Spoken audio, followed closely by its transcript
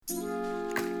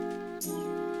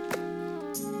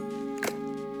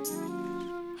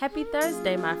Happy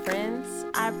Thursday, my friends.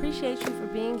 I appreciate you for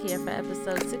being here for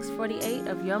episode 648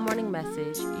 of Your Morning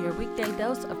Message, your weekday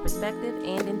dose of perspective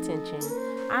and intention.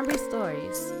 I'm Bree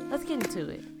Stories. Let's get into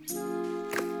it.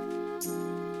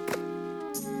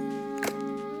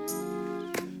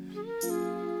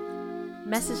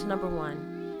 Message number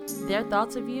 1. Their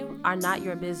thoughts of you are not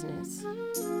your business.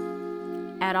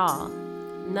 At all.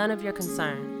 None of your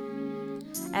concern.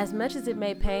 As much as it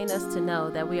may pain us to know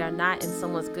that we are not in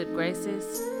someone's good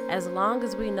graces, as long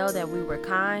as we know that we were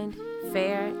kind,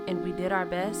 fair, and we did our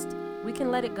best, we can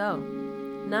let it go.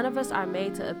 None of us are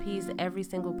made to appease every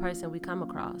single person we come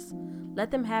across.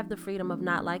 Let them have the freedom of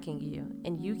not liking you,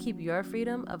 and you keep your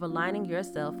freedom of aligning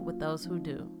yourself with those who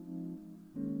do.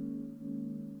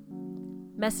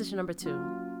 Message number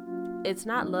 2. It's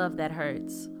not love that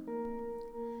hurts.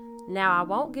 Now, I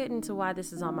won't get into why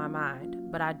this is on my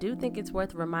mind, but I do think it's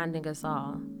worth reminding us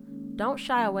all. Don't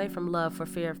shy away from love for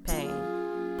fear of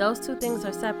pain. Those two things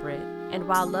are separate, and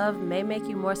while love may make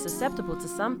you more susceptible to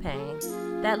some pain,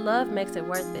 that love makes it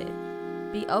worth it.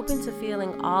 Be open to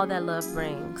feeling all that love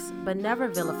brings, but never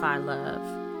vilify love.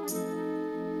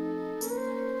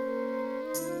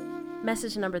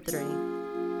 Message number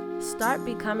 3. Start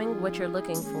becoming what you're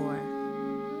looking for.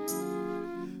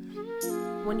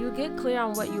 When you get clear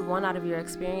on what you want out of your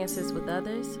experiences with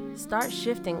others, start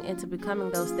shifting into becoming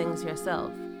those things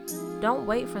yourself. Don't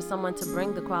wait for someone to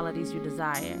bring the qualities you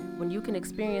desire when you can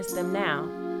experience them now.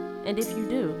 And if you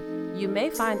do, you may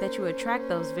find that you attract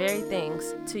those very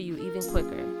things to you even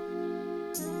quicker.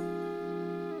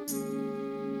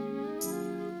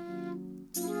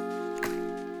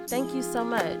 Thank you so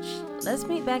much. Let's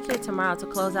meet back here tomorrow to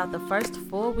close out the first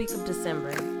full week of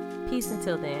December. Peace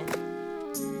until then.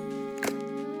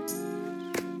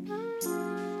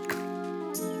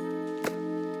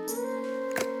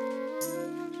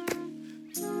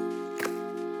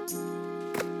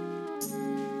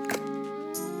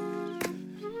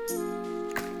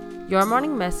 Your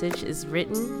Morning Message is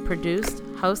written, produced,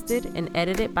 hosted, and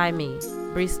edited by me,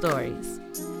 Bree Stories.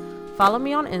 Follow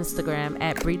me on Instagram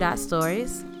at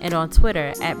Bree.stories and on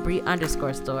Twitter at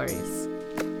Bree_stories.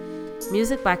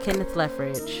 Music by Kenneth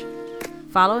Leffridge.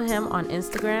 Follow him on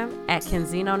Instagram at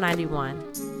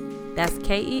Kenzino91. That's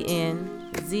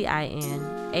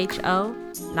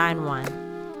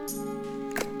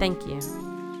KENZINHO91. Thank you.